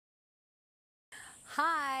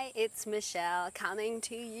Hi, it's Michelle coming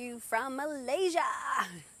to you from Malaysia.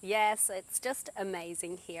 Yes, it's just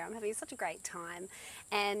amazing here. I'm having such a great time,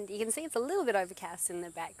 and you can see it's a little bit overcast in the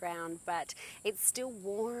background, but it's still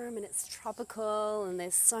warm and it's tropical and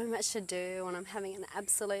there's so much to do, and I'm having an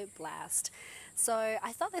absolute blast. So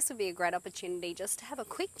I thought this would be a great opportunity just to have a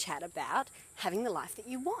quick chat about having the life that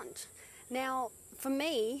you want. Now, for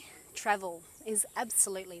me, travel is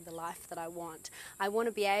absolutely the life that I want. I want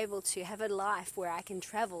to be able to have a life where I can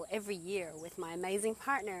travel every year with my amazing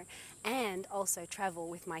partner and also travel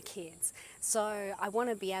with my kids. So I want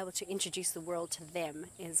to be able to introduce the world to them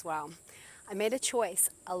as well. I made a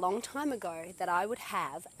choice a long time ago that I would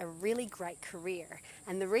have a really great career.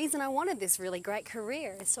 And the reason I wanted this really great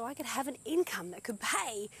career is so I could have an income that could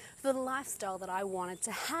pay for the lifestyle that I wanted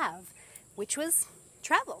to have, which was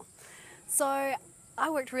travel. So I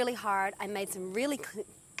worked really hard. I made some really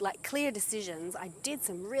clear decisions. I did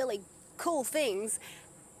some really cool things,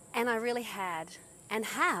 and I really had and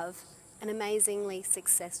have an amazingly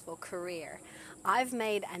successful career. I've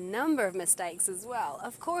made a number of mistakes as well.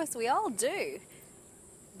 Of course, we all do.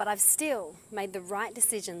 But I've still made the right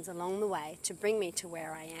decisions along the way to bring me to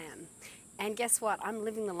where I am. And guess what? I'm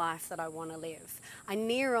living the life that I want to live. I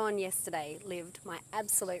near on yesterday lived my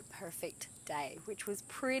absolute perfect day, which was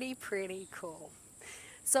pretty cool.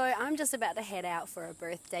 So I'm just about to head out for a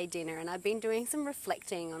birthday dinner, and I've been doing some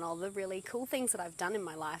reflecting on all the really cool things that I've done in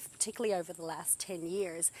my life, particularly over the last 10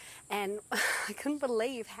 years. And I couldn't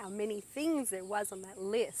believe how many things there was on that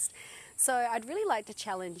list. So I'd really like to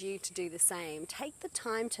challenge you to do the same. Take the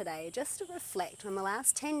time today just to reflect on the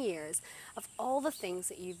last 10 years of all the things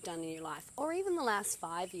that you've done in your life, or even the last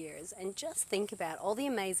 5 years, and just think about all the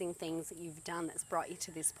amazing things that you've done that's brought you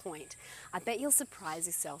to this point. I bet you'll surprise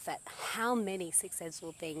yourself at how many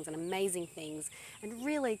successful things and amazing things and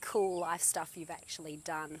really cool life stuff you've actually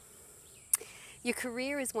done. Your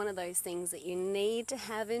career is one of those things that you need to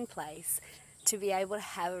have in place to be able to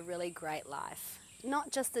have a really great life.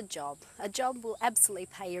 Not just a job. A job will absolutely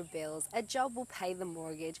pay your bills. A job will pay the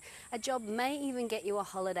mortgage. A job may even get you a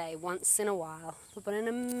holiday once in a while. But an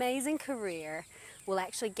amazing career will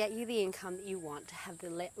actually get you the income that you want to have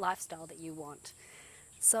the lifestyle that you want.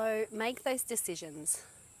 So make those decisions.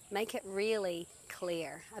 Make it really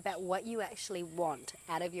clear about what you actually want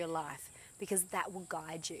out of your life, because that will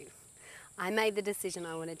guide you. I made the decision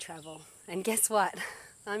I want to travel. And guess what?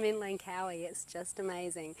 I'm in Langkawi. It's just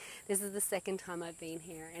amazing. This is the second time I've been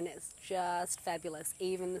here, and it's just fabulous,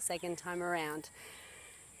 even the second time around.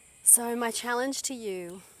 So my challenge to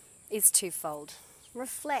you is twofold.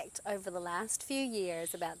 Reflect over the last few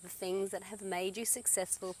years about the things that have made you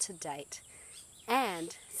successful to date,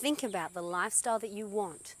 and think about the lifestyle that you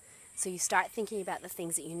want. So you start thinking about the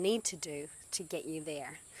things that you need to do to get you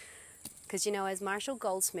there. Because, you know, as Marshall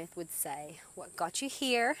Goldsmith would say, what got you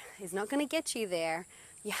here is not going to get you there.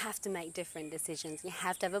 You have to make different decisions. You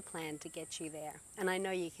have to have a plan to get you there. And I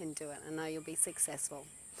know you can do it. I know you'll be successful.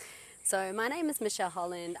 So my name is Michelle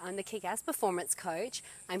Holland. I'm the Kick-Ass Performance Coach.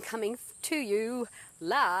 I'm coming to you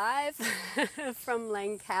live from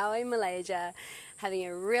Langkawi, Malaysia, having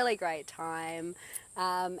a really great time.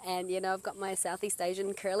 And, you know, I've got my Southeast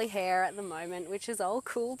Asian curly hair at the moment, which is all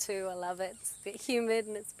cool too. I love it. It's a bit humid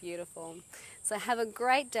and it's beautiful. So have a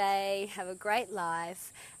great day, have a great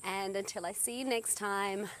life, and until I see you next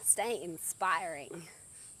time, stay inspiring.